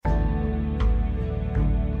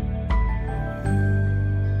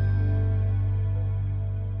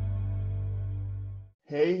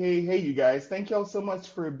Hey, you guys. Thank y'all so much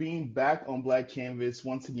for being back on Black Canvas.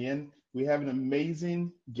 Once again, we have an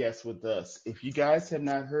amazing guest with us. If you guys have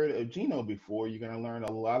not heard of Gino before, you're going to learn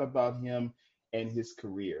a lot about him and his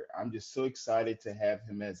career. I'm just so excited to have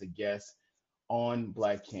him as a guest on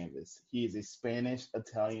Black Canvas. He is a Spanish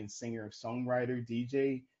Italian singer, songwriter,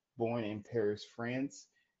 DJ, born in Paris, France.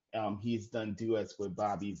 He's done duets with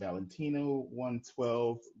Bobby Valentino,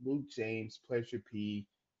 112, Luke James, Pleasure P,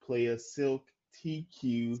 Playa Silk,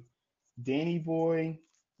 TQ, Danny Boy,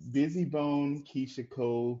 Busy Bone, Keisha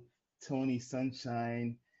Cole, Tony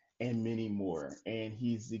Sunshine, and many more. And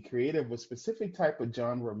he's the creator of a specific type of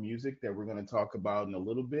genre of music that we're going to talk about in a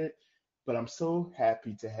little bit. But I'm so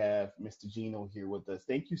happy to have Mr. Gino here with us.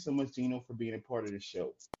 Thank you so much, Gino, for being a part of the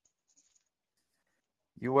show.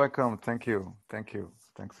 You're welcome. Thank you. Thank you.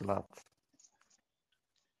 Thanks a lot.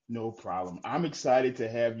 No problem. I'm excited to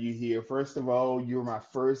have you here. First of all, you're my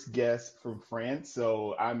first guest from France,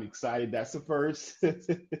 so I'm excited. That's the first.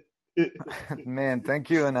 Man, thank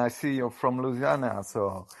you. And I see you're from Louisiana.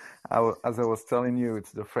 So, as I was telling you,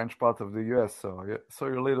 it's the French part of the US. So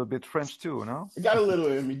you're a little bit French too, no? I got a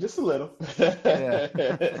little in me, just a little. Yeah.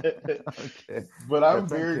 Okay. But Yeah, I'm thank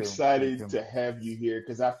very you. Thank excited you. to have you here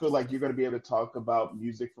because I feel like you're going to be able to talk about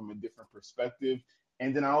music from a different perspective.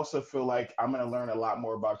 And then I also feel like I'm going to learn a lot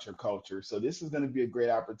more about your culture. So this is going to be a great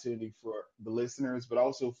opportunity for the listeners, but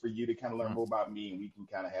also for you to kind of learn Mm. more about me and we can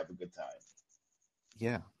kind of have a good time.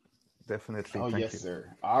 Yeah, definitely. Oh, Thank yes, you.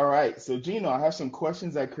 sir. All right. So, Gino, I have some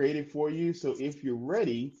questions I created for you. So, if you're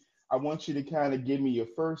ready, I want you to kind of give me your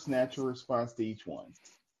first natural response to each one.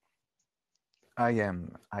 I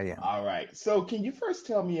am. I am. All right. So, can you first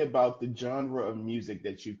tell me about the genre of music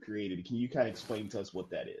that you've created? Can you kind of explain to us what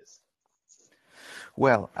that is?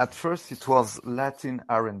 Well, at first it was Latin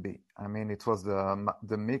R&B. I mean, it was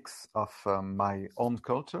the mix of my own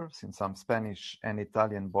culture, since I'm Spanish and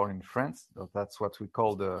Italian, born in France. So that's what we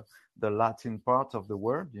call the Latin part of the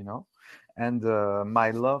world, and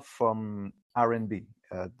my love from R&B,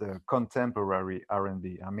 the contemporary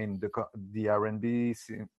R&B. I mean, the R&B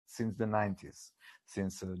since the 90s,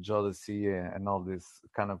 since Jodeci and all this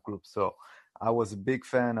kind of groups. So I was a big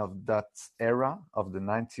fan of that era of the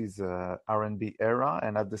 90s R&B era,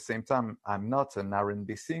 and at the same time, I'm not an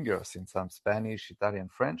R&B singer since I'm Spanish, Italian,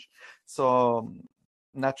 French. So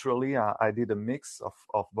naturally, I did a mix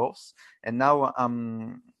of both. And now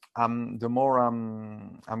the more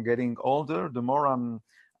I'm getting older, the more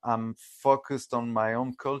I'm focused on my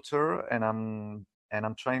own culture, and I'm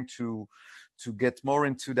trying to get more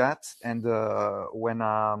into that. And when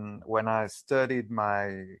I studied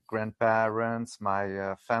my grandparents,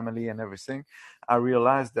 my family, and everything, I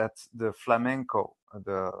realized that the flamenco,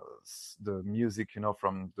 the music,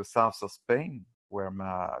 from the south of Spain, where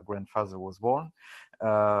my grandfather was born,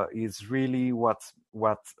 is really what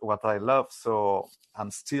I love. So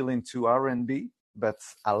I'm still into R&B, but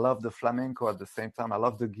I love the flamenco at the same time. I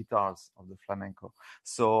love the guitars of the flamenco.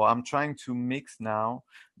 So I'm trying to mix now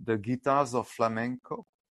the guitars of flamenco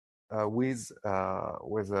with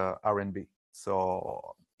R&B.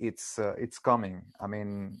 So it's coming. I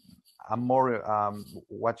mean, I'm more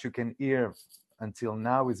what you can hear until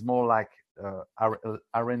now is more like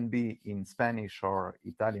R&B in Spanish or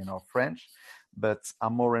Italian or French, but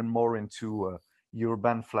I'm more and more into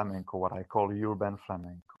urban flamenco, what I call urban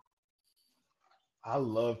flamenco. I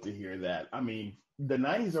love to hear that. I mean, the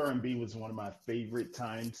 90s R&B was one of my favorite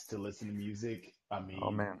times to listen to music. I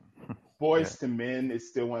Oh mean, man, yeah, Boys to Men is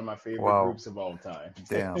still one of my favorite wow. groups of all time.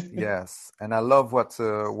 Damn, yes. And I love what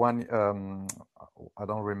one I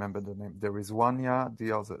don't remember the name. There is one, yeah,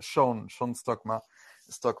 the other Sean Stockman.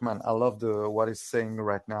 I love the what he's saying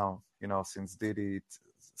right now. Since Diddy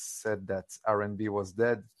said that R&B was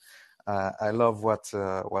dead. I love what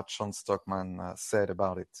Sean Stockman said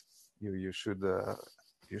about it. You should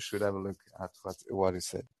have a look at what he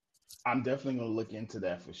said. I'm definitely gonna look into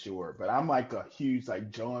that for sure. But I'm like a huge like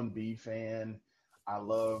John B fan. I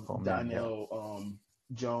love Oh man, yeah, Donnell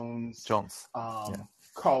Jones, Jones, yeah, um,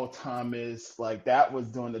 Carl Thomas. Like that was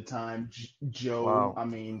during the time. Joe. wow, I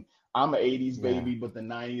mean, I'm an '80s yeah, baby, but the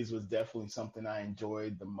 '90s was definitely something I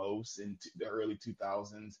enjoyed the most in the early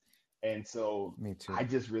 2000s. And so me too. I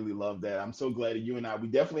just really love that. I'm so glad that you and we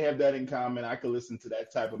definitely have that in common. I could listen to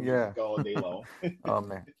that type of Yeah. music all day long. Oh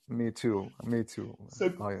man, me too. Me too.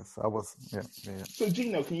 So Oh yes, I was. Yeah, yeah. So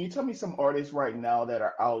Gino, can you tell me some artists right now that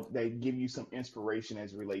are out that give you some inspiration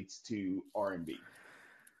as it relates to R&B?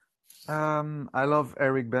 I love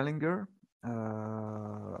Eric Bellinger.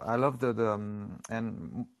 I love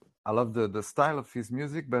and I love the style of his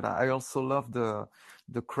music, but I also love the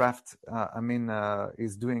craft. I mean,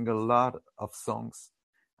 he's doing a lot of songs.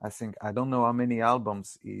 I think I don't know how many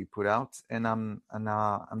albums he put out, and I'm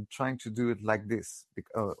trying to do it like this.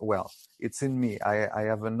 Well, it's in me. I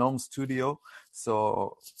have a home studio,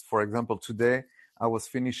 so for example, today I was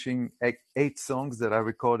finishing eight songs that I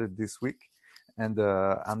recorded this week, and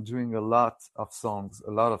I'm doing a lot of songs,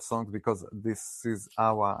 because this is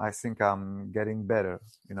how I think I'm getting better,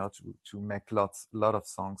 to make lot of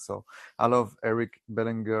songs. So I love Eric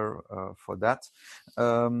Bellinger for that.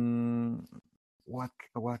 Um, what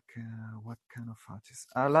kind of artist?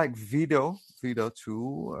 I like Video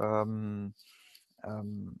too.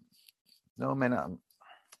 No man,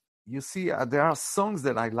 you see, there are songs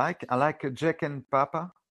that I like. I like Jack and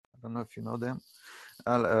Papa. I don't know if you know them.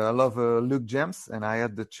 I love Luke James, and I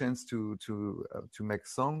had the chance to make a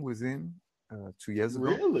song with him 2 years ago.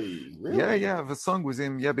 Really? Yeah, I have a song with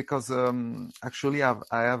him. Yeah, because actually I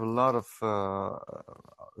have a lot of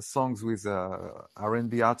songs with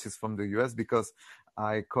R&B artists from the US, because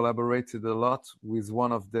I collaborated a lot with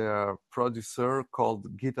one of their producer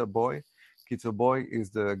called Guitar Boy. Guitar Boy is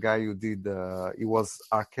the guy who did. He was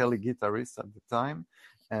R. Kelly guitarist at the time,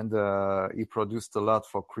 and he produced a lot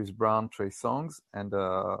for Chris Brown, Trey Songz, and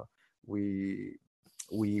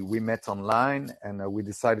we met online, and we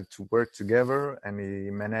decided to work together, and he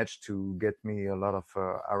managed to get me a lot of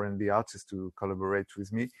R&B artists to collaborate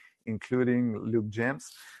with me, including Luke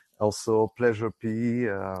James, also Pleasure P,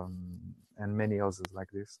 and many others like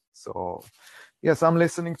this. So yes, I'm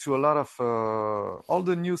listening to a lot of all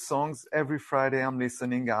the new songs. Every Friday I'm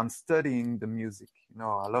listening. I'm studying the music.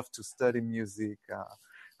 I love to study music.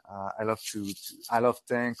 I love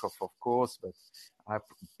Tank, of course, but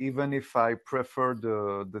even if I prefer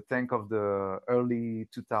the Tank of the early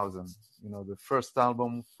 2000s, the first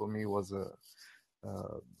album for me was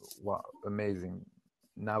wow, amazing.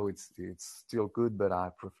 Now it's still good, but I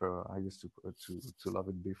used to love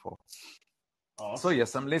it before. Awesome. So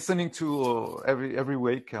yes, I'm listening to every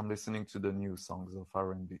week. I'm listening to the new songs of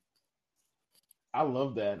R&B. I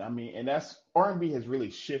love that. I mean, and that's R&B has really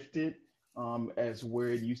shifted as where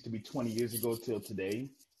it used to be 20 years ago till today.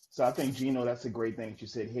 So I think Gino, that's a great thing that you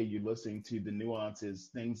said. Hey, you're listening to the nuances,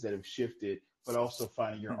 things that have shifted, but also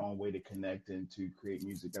finding your own way to connect and to create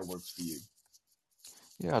music that works for you.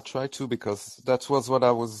 Yeah, I try to, because that was what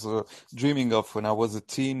I was dreaming of when I was a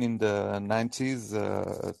teen in the 90s,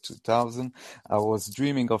 2000. I was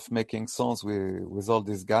dreaming of making songs with all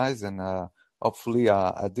these guys, and hopefully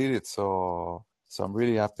I did it. So I'm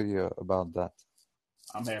really happy about that.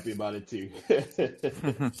 I'm happy about it too.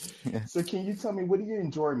 Yeah. So can you tell me, what do you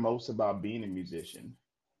enjoy most about being a musician?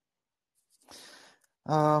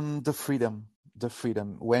 The freedom.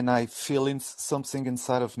 When I feel something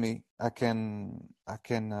inside of me, I can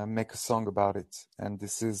make a song about it, and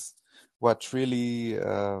this is what really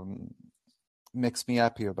makes me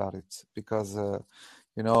happy about it, because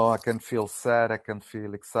I can feel sad, I can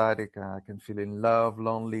feel excited, I can feel in love,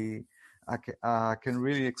 lonely. I can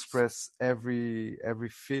really express every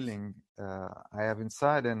feeling I have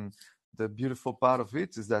inside, and the beautiful part of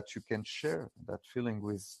it is that you can share that feeling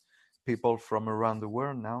with people from around the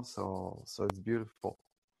world now. So it's beautiful.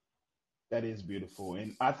 That is beautiful.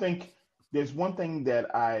 And I think there's one thing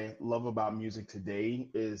that I love about music today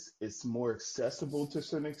is it's more accessible to a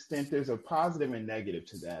certain extent. There's a positive and negative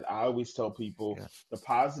to that. I always tell people Yeah. the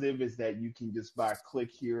positive is that you can just buy click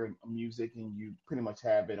here music and you pretty much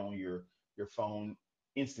have it on your phone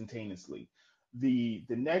instantaneously. The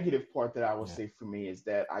negative part that I would Yeah. say for me is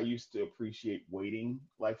that I used to appreciate waiting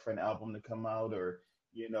like for an album to come out, or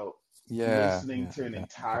you know Yeah. listening Yeah. to an Yeah.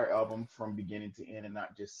 entire album from beginning to end and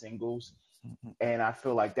not just singles. Mhm. And I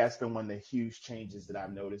feel like that's been one of the huge changes that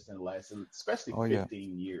I've noticed in the last, especially Oh yeah.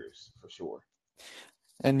 15 years for sure.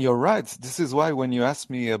 And you're right. This is why when you ask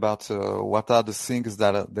me about what are the things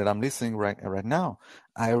that I'm listening right now,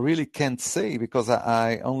 I really can't say, because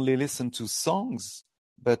I only listen to songs.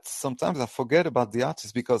 But sometimes I forget about the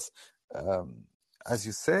artist, because, um, as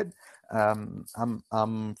you said,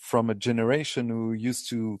 I'm from a generation who used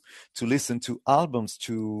to listen to albums,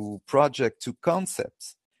 to project, to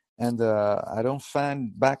concepts, and I don't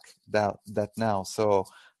find back that now. So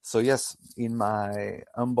yes, in my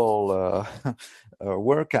humble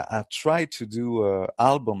work, I try to do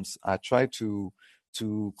albums. I try to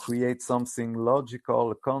create something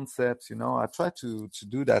logical, concepts. I try to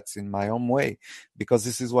do that in my own way, because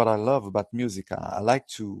this is what I love about music. I like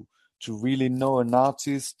to really know an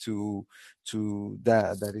artist, to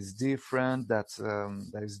that is different, that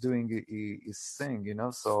is doing his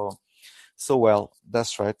thing. So well,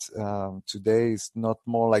 that's right. Today is not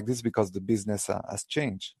more like this, because the business has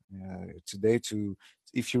changed. Today,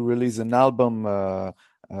 if you release an album a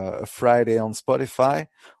Friday on Spotify,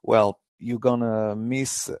 well, you're gonna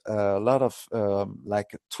miss a lot of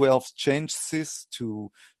like 12 chances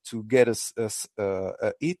to get a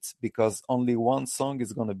hit, because only one song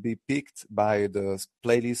is gonna be picked by the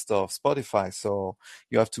playlist of Spotify. So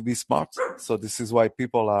you have to be smart. So this is why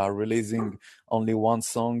people are releasing only one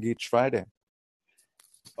song each Friday.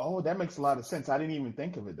 Oh, that makes a lot of sense. I didn't even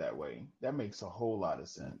think of it that way. That makes a whole lot of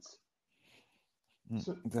sense.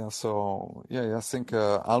 So, Yeah, so yeah, I think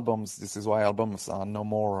albums. This is why albums are no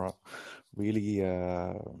more really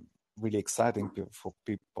really exciting for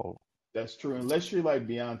people. that's true. Unless you're like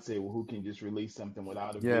Beyonce, who can just release something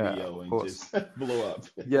without a Yeah, video of and course. just blow up.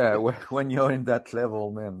 Yeah, when you're in that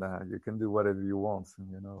level, man, you can do whatever you want,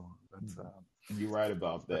 you know. You're right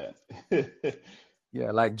about But that.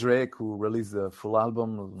 yeah, like Drake, who released a full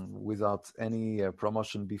album without any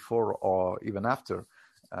promotion before or even after,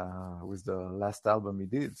 with the last album he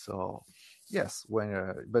did. So, yes,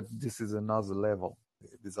 but this is another level.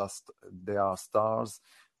 They are stars.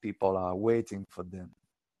 People are waiting for them.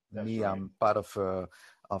 That's Me, right. I'm part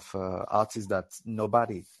of artists that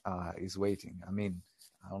nobody is waiting. I mean,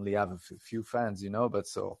 I only have a few fans, you know, but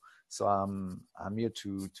so I'm here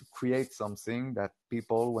to create something that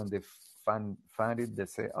people, when they find it, they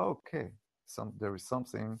say, oh, okay, there is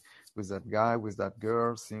something with that guy, with that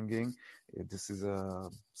girl singing. This is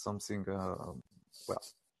something. Well,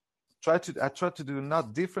 I try to do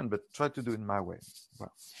not different, but try to do it my way.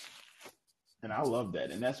 Well, And I love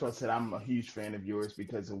that. And that's why I said I'm a huge fan of yours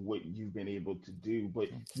because of what you've been able to do. But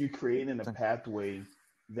you're creating a thank pathway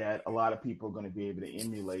that a lot of people are going to be able to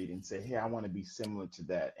emulate and say, hey, I want to be similar to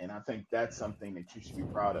that. And I think that's something that you should be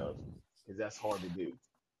proud of because that's hard to do.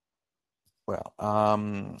 Well,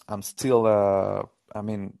 I'm still. I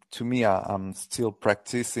mean, to me, I'm still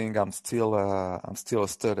practicing. I'm still a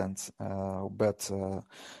student, but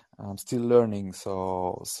I'm still learning.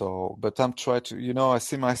 But I'm trying to. You know, I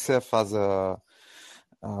see myself as a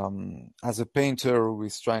painter who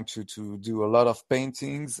is trying to do a lot of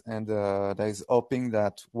paintings, and that is hoping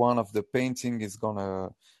that one of the painting is gonna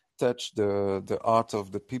touch the art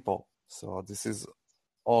of the people. So this is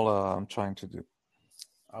all I'm trying to do.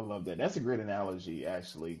 I love that. That's a great analogy,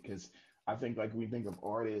 actually, because I think like we think of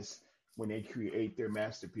artists when they create their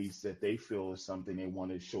masterpiece that they feel is something they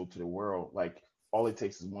want to show to the world. Like all it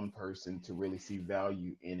takes is one person to really see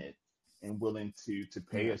value in it and willing to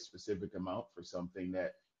pay Yeah. a specific amount for something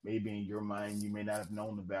that maybe in your mind you may not have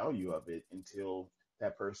known the value of it until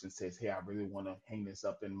that person says, "Hey, I really want to hang this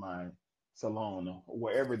up in my salon or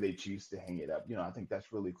wherever they choose to hang it up." I think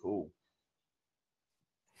that's really cool.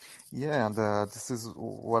 Yeah, and this is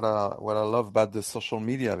what I love about the social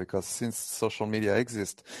media, because since social media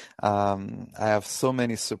exists, I have so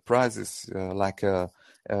many surprises,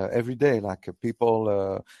 every day,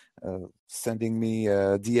 people sending me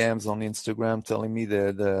DMs on Instagram telling me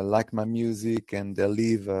they like my music, and they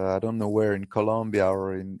live I don't know where, in Colombia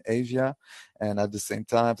or in Asia, and at the same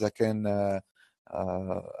time I can. Uh,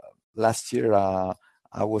 Last year,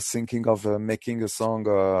 I was thinking of making a song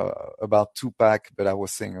about Tupac, but I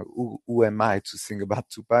was saying, who am I to sing about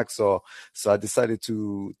Tupac? So I decided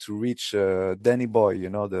to reach Danny Boy, you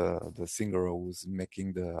know, the singer who's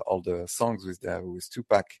making all the songs with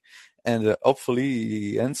Tupac, and hopefully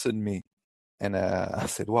he answered me. And I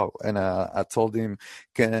said, "Wow!" And I told him,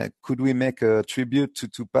 "Could we make a tribute to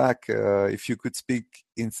Tupac? If you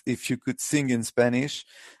could sing in Spanish,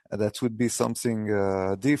 that would be something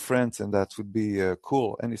different, and that would be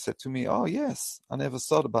cool." And he said to me, "Oh yes, I never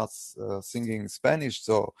thought about singing Spanish.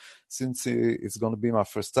 So since it's going to be my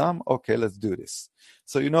first time, okay, let's do this."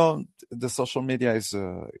 So you know, the social media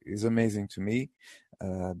is amazing to me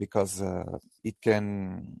because it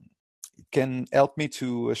can help me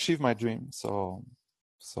to achieve my dream. So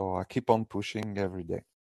I keep on pushing every day.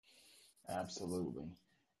 Absolutely.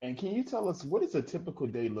 And can you tell us what does a typical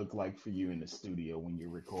day look like for you in the studio when you're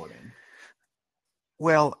recording?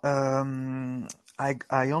 Well,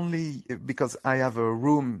 I only, because I have a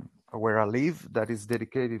room where I live that is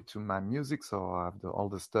dedicated to my music. So I have all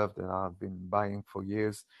the stuff that I've been buying for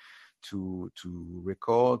years to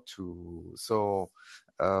record.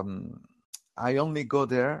 Um, I only go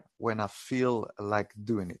there when I feel like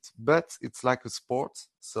doing it. But it's like a sport,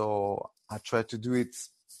 so I try to do it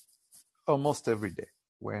almost every day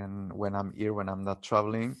when I'm here, when I'm not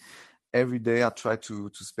traveling. Every day I try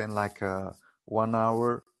to spend like 1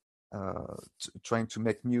 hour trying to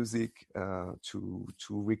make music, to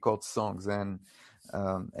record songs, and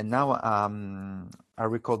now I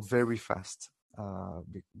record very fast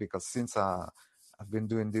because since I've been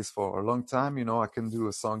doing this for a long time, you know, I can do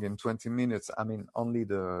a song in 20 minutes. I mean, only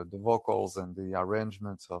the vocals and the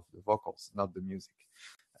arrangements of the vocals, not the music.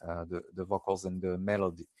 the vocals and the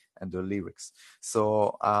melody and the lyrics.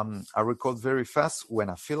 So I record very fast when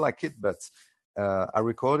I feel like it, but I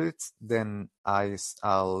record it, then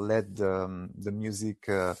I'll let the music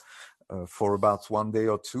for about 1 day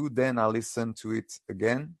or two. Then I listen to it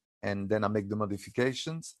again, and then I make the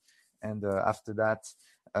modifications. And after that,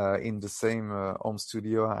 in the same home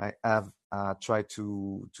studio, I try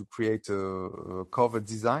to create a cover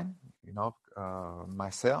design,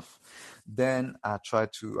 myself. Then I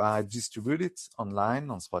distribute it online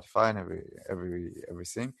on Spotify and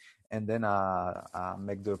everything. And then I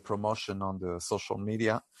make the promotion on the social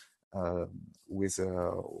media with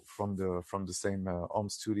from the same home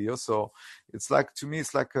studio. So it's like, to me,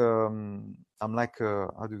 it's like I'm like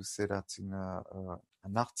how do you say that in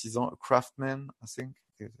an artisan, a craftsman, I think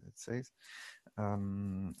it says.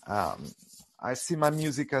 I see my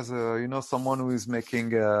music as someone who is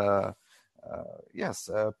making a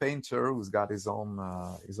painter who's got his own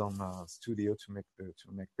studio to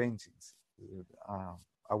make paintings.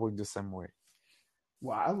 I work the same way.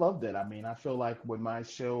 Well, I love that. I mean, I feel like with my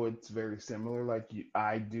show, it's very similar.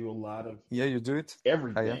 I do a lot of you do it. Yeah.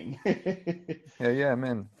 everything. Yeah,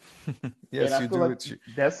 man. Yes, And I you feel do like it.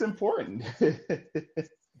 that's important.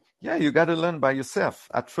 Yeah, you got to learn by yourself.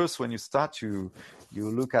 At first, when you start, you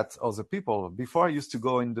look at other people. Before, I used to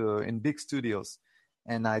go in big studios,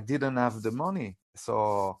 and I didn't have the money,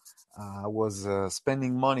 so I was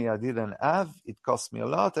spending money I didn't have. It cost me a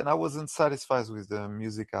lot, and I wasn't satisfied with the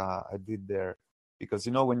music I did there. Because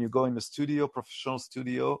when you go in the studio, professional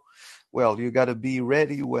studio, well, you got to be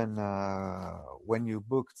ready when you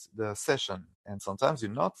booked the session, and sometimes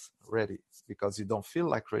you're not ready because you don't feel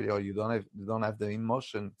like ready, or you don't have the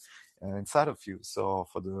emotion inside of you. So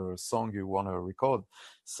for the song you want to record,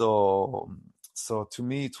 so to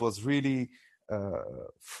me it was really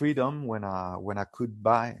freedom when I could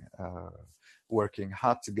buy. Working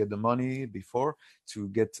hard to get the money before to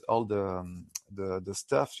get all the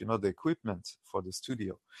stuff, the equipment for the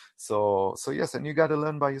studio. So yes, and you got to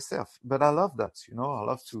learn by yourself. But I love that, I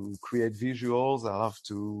love to create visuals. I love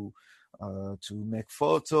to make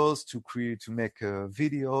photos, to make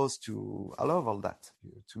videos. I love all that.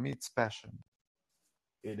 To me, it's passion.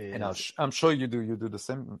 It And is. I'm sure you do the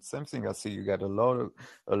same thing. I see you got a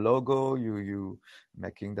logo. You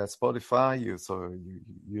making that Spotify.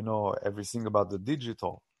 You know everything about the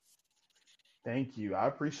digital. Thank you. I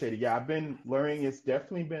appreciate it. Yeah, I've been learning. It's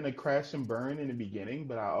definitely been a crash and burn in the beginning,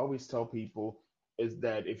 but I always tell people is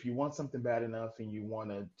that if you want something bad enough and you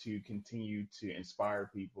want to continue to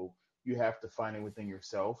inspire people, you have to find it within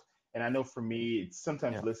yourself. And I know for me, it's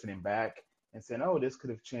sometimes Yeah, listening back and saying, "Oh, this could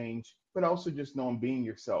have changed," but also just knowing being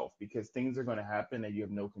yourself because things are going to happen that you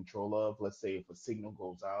have no control of. Let's say if a signal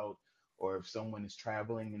goes out, or if someone is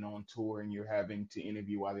traveling and on tour and you're having to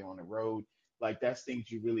interview while they're on the road, like that's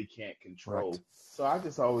things you really can't right. control. So I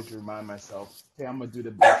just always remind myself, hey, I'm gonna do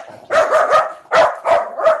the best I can.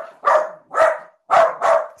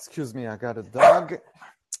 Excuse me, I got a dog.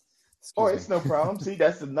 Oh, Excuse me. it's no problem. See,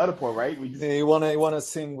 that's another point, right? You wanna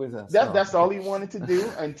sing with us? That's Okay. all he wanted to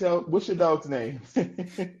do until what's your dog's name?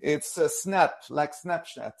 It's a Snap, like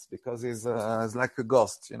Snapchat, because he's like a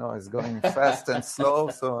ghost. He's going fast and slow,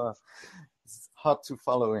 so it's hard to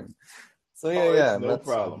follow him. So Oh, it's yeah, no that's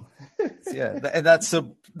problem. and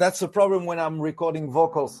that's a problem when I'm recording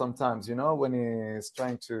vocals sometimes. When he's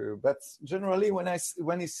trying to. But generally, when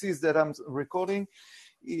he sees that I'm recording,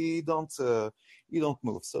 he don't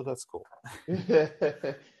move. So that's cool.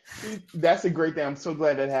 See, that's a great thing. I'm so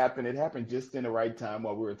glad that happened. It happened just in the right time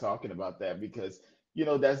while we were talking about that because,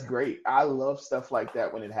 that's great. I love stuff like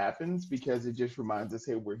that when it happens because it just reminds us,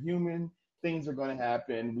 hey, we're human. Things are going to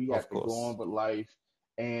happen. We have Of to go on course. with life.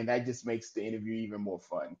 And that just makes the interview even more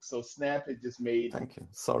fun. So Snap had just made Thank you.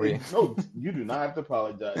 Sorry. it. No, you do not have to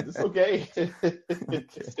apologize. It's okay.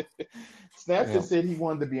 Okay. Snap Yeah. just said he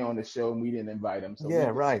wanted to be on the show and we didn't invite him. So we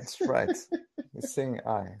Yeah. just. Right. He's saying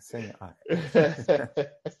I.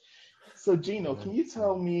 So Gino, can you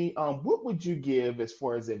tell me what would you give as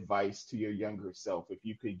far as advice to your younger self? If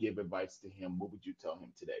you could give advice to him, what would you tell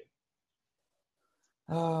him today?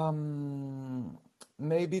 Um,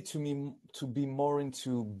 Maybe to be more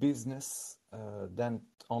into business than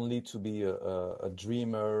only to be a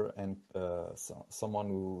dreamer and someone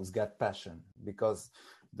who's got passion. Because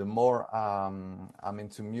the more I'm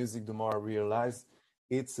into music, the more I realize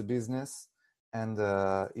it's a business, and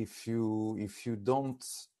uh, if you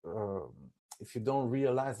don't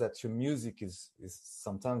realize that your music is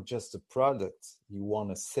sometimes just a product you want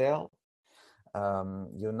to sell,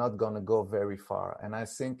 you're not going to go very far. And I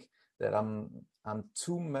think that I'm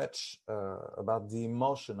too much about the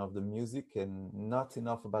emotion of the music and not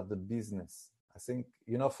enough about the business. I think,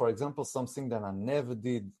 for example, something that I never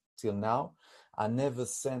did till now, I never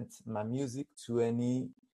sent my music to any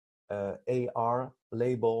AR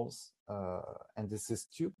labels, and this is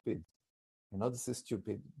stupid. This is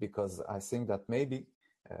stupid because I think that maybe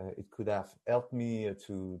it could have helped me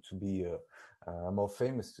to be more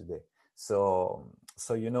famous today. So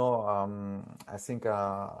I think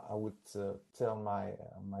I would tell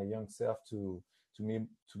my young self to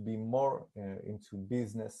be more into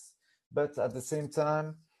business, but at the same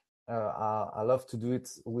time, I love to do it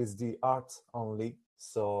with the art only.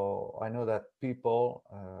 So I know that people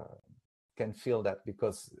can feel that,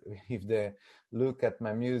 because if they look at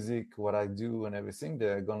my music, what I do and everything,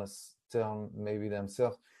 they're gonna tell maybe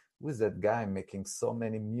themselves, who's that guy making so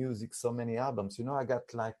many music, so many albums? I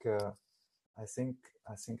got like I think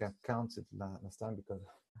I counted last time, because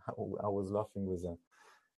I was laughing with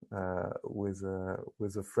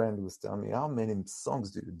a friend who was telling me, how many songs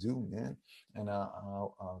do you do, man? And I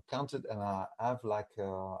counted, and I have like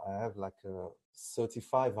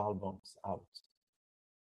 35 albums out.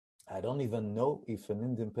 I don't even know if an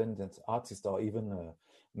independent artist or even a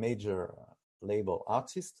major label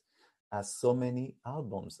artist has so many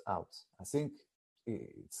albums out. I think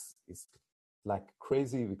it's like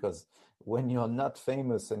crazy, because when you're not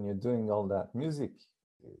famous and you're doing all that music,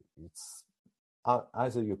 it's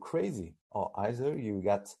either you're crazy or either you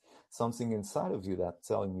got something inside of you that's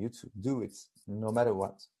telling you to do it no matter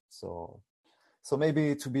what. So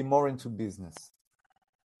maybe to be more into business.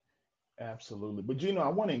 Absolutely. But I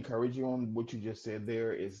want to encourage you on what you just said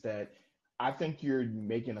there, is that I think you're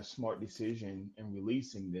making a smart decision in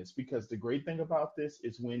releasing this, because the great thing about this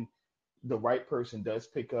is when the right person does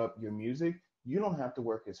pick up your music, you don't have to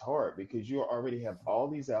work as hard, because you already have all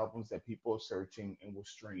these albums that people are searching and will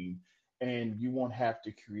stream, and you won't have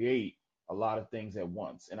to create a lot of things at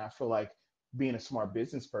once. And I feel like being a smart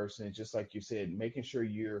business person is just like you said, making sure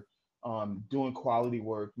you're doing quality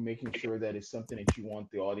work, making sure that it's something that you want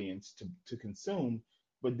the audience to consume.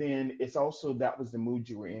 But then it's also, that was the mood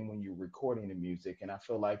you were in when you were recording the music. And I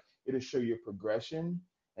feel like it'll show your progression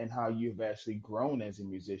and how you've actually grown as a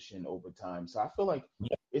musician over time. So I feel like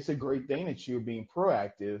it's a great thing that you're being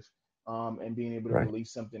proactive, and being able to Right.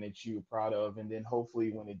 release something that you're proud of. And then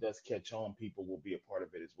hopefully when it does catch on, people will be a part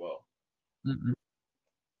of it as well. Mm-hmm.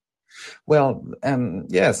 Well,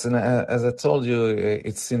 yes, and as I told you,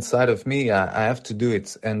 it's inside of me. I have to do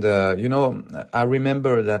it, and I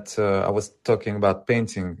remember that I was talking about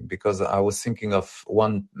painting because I was thinking of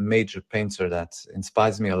one major painter that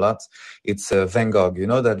inspires me a lot. It's Van Gogh. You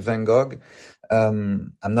know that Van Gogh.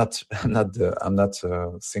 I'm not. I'm not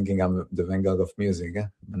thinking I'm the Van Gogh of music.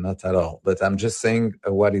 Not at all. But I'm just saying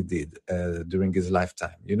what he did during his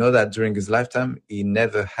lifetime. You know that during his lifetime, he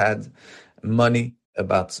never had money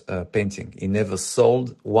about painting. He never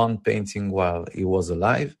sold one painting while he was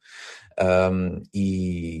alive.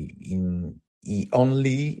 He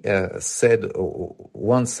only said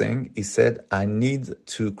one thing. He said, I need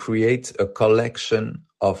to create a collection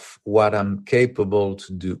of what I'm capable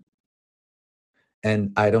to do.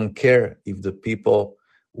 And I don't care if the people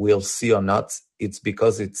will see or not. It's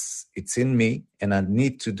because it's in me, and I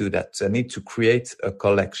need to do that. I need to create a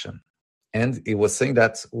collection. And he was saying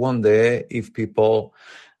that one day, if people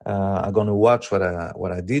are going to watch what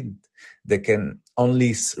I did, they can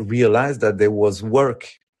only realize that there was work,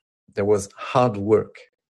 there was hard work,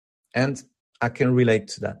 and I can relate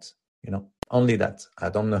to that. Only that. I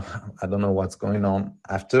don't know what's going on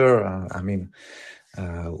after.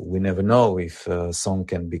 We never know if a song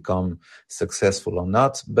can become successful or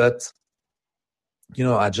not, but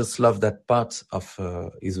I just love that part of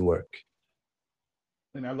his work.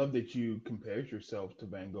 And I love that you compared yourself to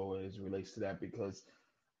Van Gogh as it relates to that, because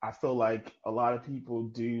I feel like a lot of people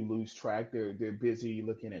do lose track. They're busy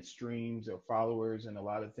looking at streams or followers and a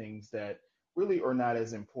lot of things that really are not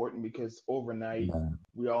as important, because overnight Yeah.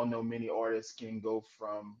 we all know many artists can go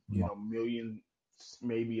from Yeah. millions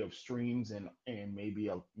maybe of streams and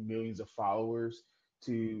maybe millions of followers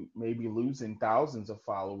to maybe losing thousands of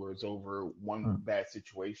followers over one Mm. bad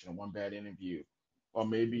situation, one bad interview, or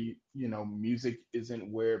maybe music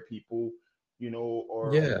isn't where people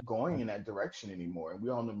are Yeah. going in that direction anymore. And we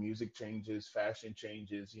all know music changes, fashion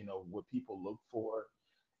changes, what people look for.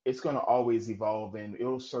 It's going to always evolve and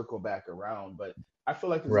it'll circle back around. But I feel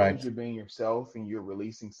like as long as Right. you're being yourself and you're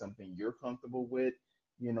releasing something you're comfortable with,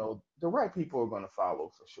 the right people are going to follow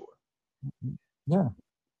for sure. Yeah.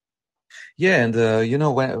 Yeah, and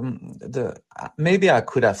when maybe I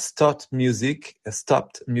could have stopped music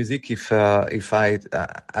if I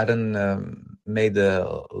hadn't made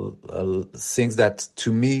things that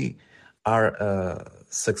to me are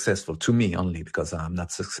successful to me only because I'm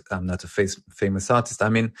not a famous artist. I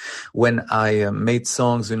mean, when I made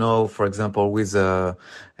songs, for example, with I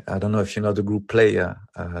don't know if you know the group Player.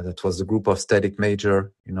 That was the group of Static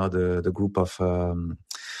Major. The group of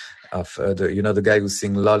the guy who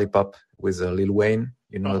sing Lollipop with Lil Wayne.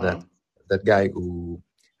 That guy who.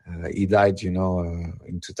 He died,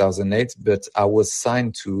 in 2008. But I was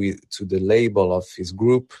signed to the label of his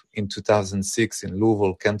group in 2006 in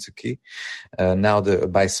Louisville, Kentucky. Now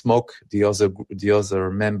by Smoke, the other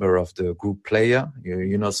member of the group Player.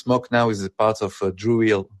 Smoke now is a part of Drew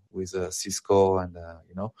Hill with Cisco, and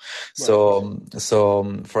Right.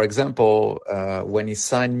 So for example, when he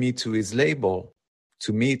signed me to his label,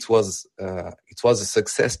 to me it was a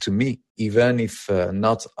success to me, even if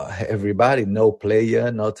not everybody know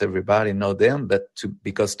Player, not everybody know them, but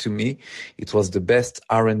because to me it was the best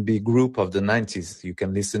R&B group of the 90s. You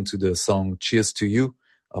can listen to the song Cheers to You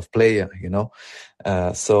of Player,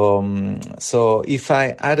 so if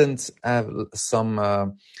I hadn't have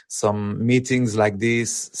some meetings like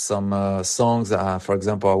this, some songs, for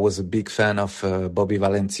example, I was a big fan of Bobby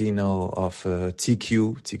Valentino, of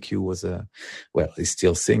TQ. TQ was he's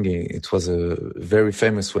still singing. It was very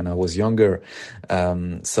famous when I was younger.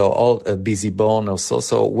 So all Busy Bone also.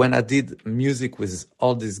 So when I did music with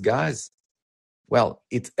all these guys, well,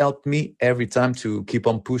 it helped me every time to keep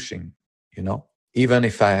on pushing, even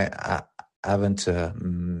if I haven't,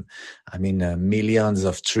 millions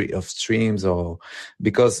of streams, or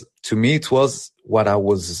because to me it was what I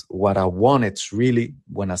wanted really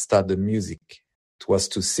when I started music. It was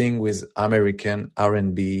to sing with American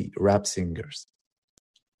R&B rap singers.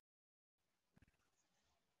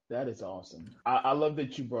 That is awesome. I love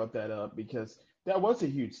that you brought that up because that was a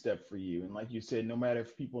huge step for you. And like you said, no matter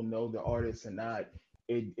if people know the artist or not,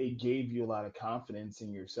 it gave you a lot of confidence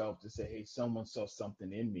in yourself to say, hey, someone saw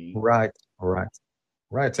something in me. Right.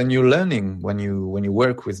 And you're learning when you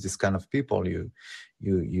work with this kind of people. You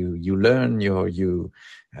learn, you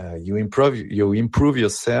improve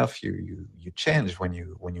yourself. You change when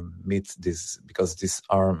you meet this, because these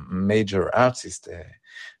are major artists.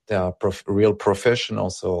 They are real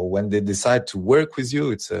professionals. So when they decide to work with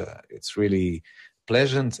you, it's really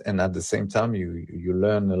pleasant, and at the same time you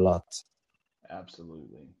learn a lot.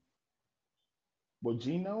 Absolutely. Well,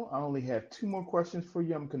 Gino, I only have two more questions for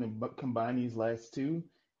you. I'm going to combine these last two.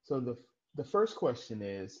 So the first question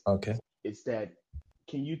Okay. is that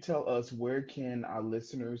can you tell us where can our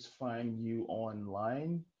listeners find you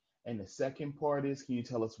online? And the second part is, can you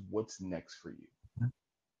tell us what's next for you?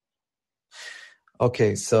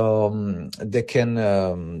 Okay, so they can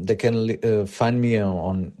find me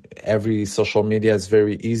on every social media. It's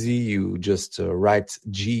very easy. You just write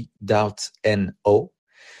G.no,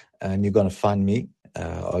 and you're gonna find me.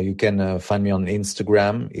 Or you can find me on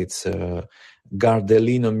Instagram. It's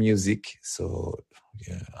Gardelino Music. So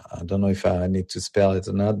yeah, I don't know if I need to spell it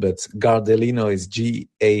or not, but Gardelino is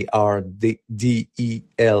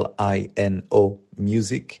Gardelino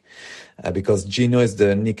Music. Because Gino is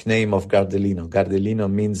the nickname of Gardelino. Gardelino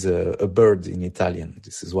means a bird in Italian.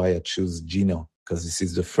 This is why I choose Gino, because this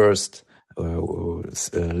is the first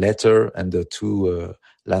letter and the two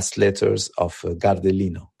last letters of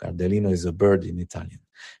Gardelino. Gardelino is a bird in Italian.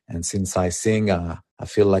 And since I sing, I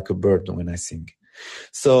feel like a bird when I sing.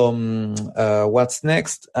 So what's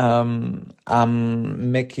next? I'm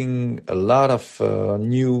making a lot of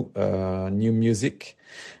new music.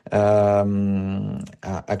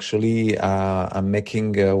 Actually, I'm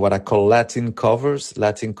making what I call Latin covers.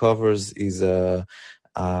 Latin covers is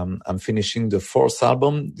I'm finishing the fourth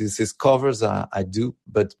album. This is covers I do,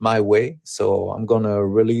 but my way. So I'm gonna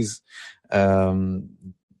release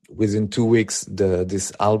within 2 weeks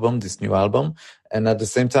this new album, and at the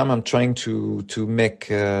same time I'm trying to make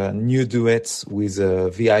new duets with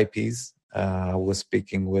VIPs. I was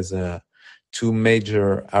speaking with two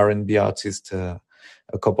major R&B artists a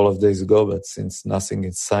couple of days ago, but since nothing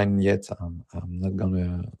is signed yet, I'm not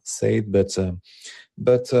gonna say it.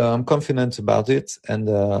 But I'm confident about it, and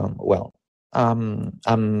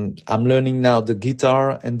I'm learning now the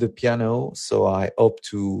guitar and the piano, so I hope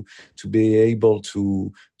to be able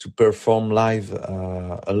to perform live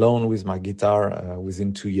alone with my guitar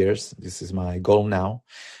within 2 years. This is my goal now,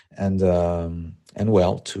 and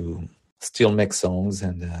to still make songs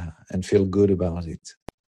and feel good about it.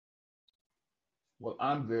 Well,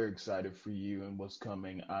 I'm very excited for you and what's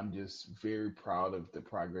coming. I'm just very proud of the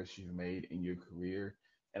progress you've made in your career.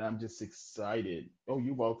 And I'm just excited. Oh,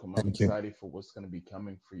 you're welcome. I'm Thank you. excited for what's going to be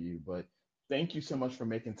coming for you. But thank you so much for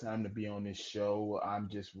making time to be on this show. I'm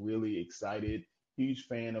just really excited. Huge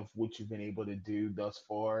fan of what you've been able to do thus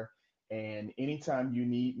far. And anytime you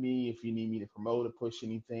need me, if you need me to promote or push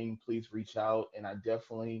anything, please reach out. And I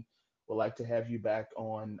definitely would like to have you back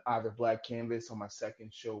on either Black Canvas or my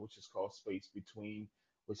second show, which is called Space Between,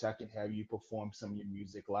 which I can have you perform some of your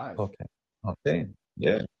music live. Okay. Okay.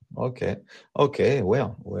 Yeah. Okay. Okay. I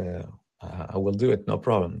will do it. No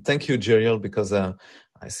problem. Thank you, Jeriel, because I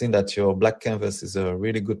think that your Black Canvas is a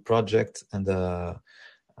really good project, and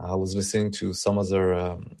I was listening to some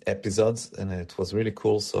other episodes, and it was really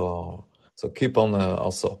cool. So keep on.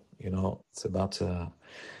 Also, it's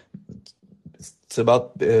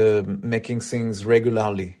about making things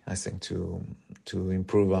regularly. I think to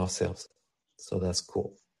improve ourselves. So that's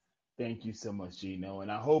cool. Thank you so much, Gino.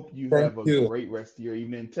 And I hope you Thank have a you. great rest of your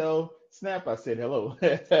evening. Tell Snap I said hello.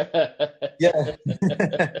 Yeah.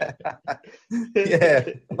 Yeah.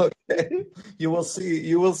 Okay. You will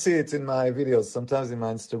see it in my videos. Sometimes in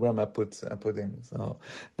my Instagram I put in. So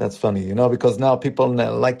that's funny, because now people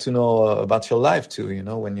like to know about your life too,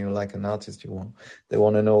 when you're like an artist, they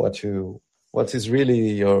want to know what is really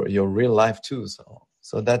your real life too.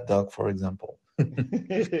 So that dog, for example.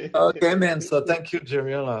 Okay, man. So thank you,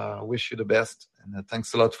 Jeriel. I wish you the best, and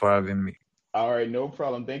thanks a lot for having me. All right, no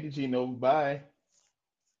problem. Thank you, Gino. Bye.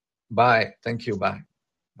 Bye. Thank you. Bye.